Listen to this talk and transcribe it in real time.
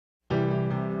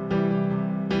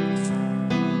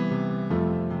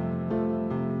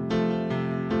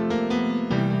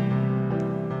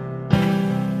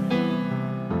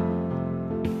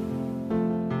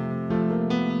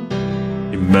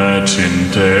Imagine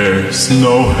there's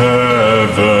no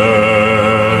heaven.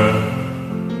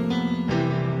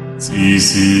 It's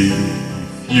easy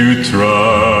if you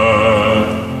try.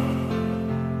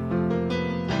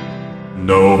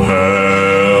 No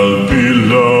hell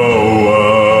below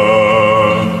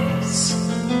us,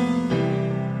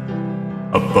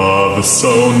 above us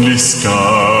only sky.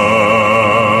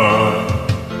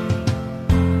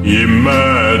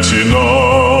 Imagine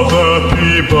all the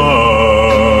people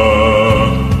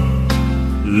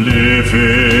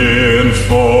living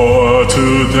for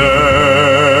today.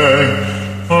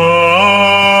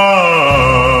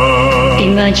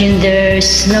 Imagine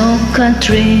there's no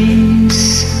countries.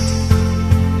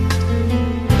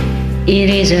 It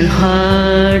isn't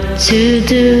hard to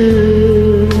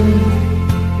do.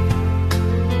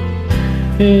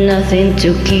 Nothing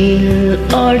to kill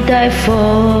or die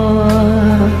for,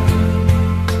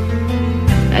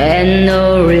 and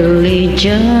no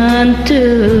religion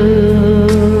too.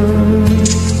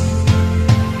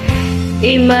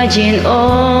 Imagine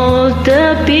all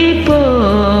the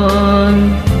people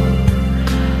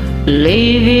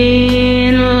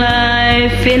living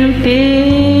life in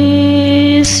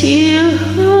peace.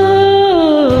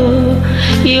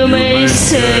 You may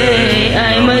say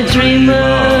I'm a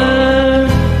dreamer,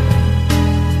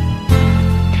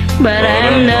 but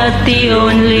I'm not the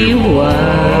only one.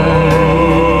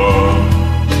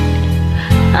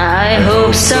 I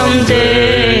hope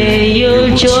someday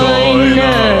you'll join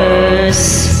us,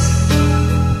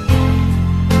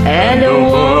 and the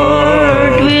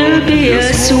world will be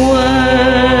as one.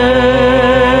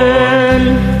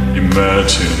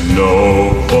 Imagine no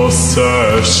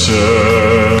possessions.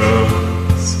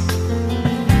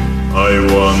 I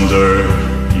wonder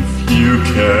if you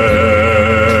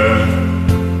can.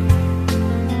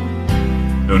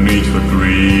 No need for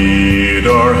greed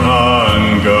or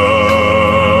hunger.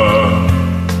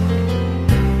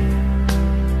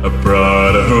 A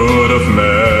brotherhood of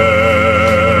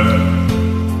men.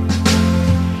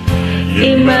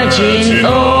 Imagine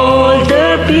all the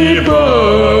people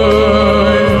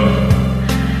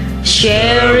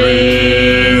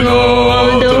sharing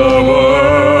all the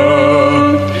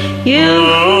world.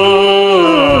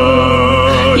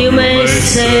 You may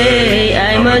say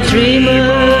I'm a dreamer,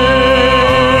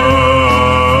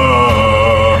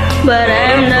 but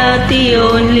I'm not the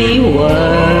only one.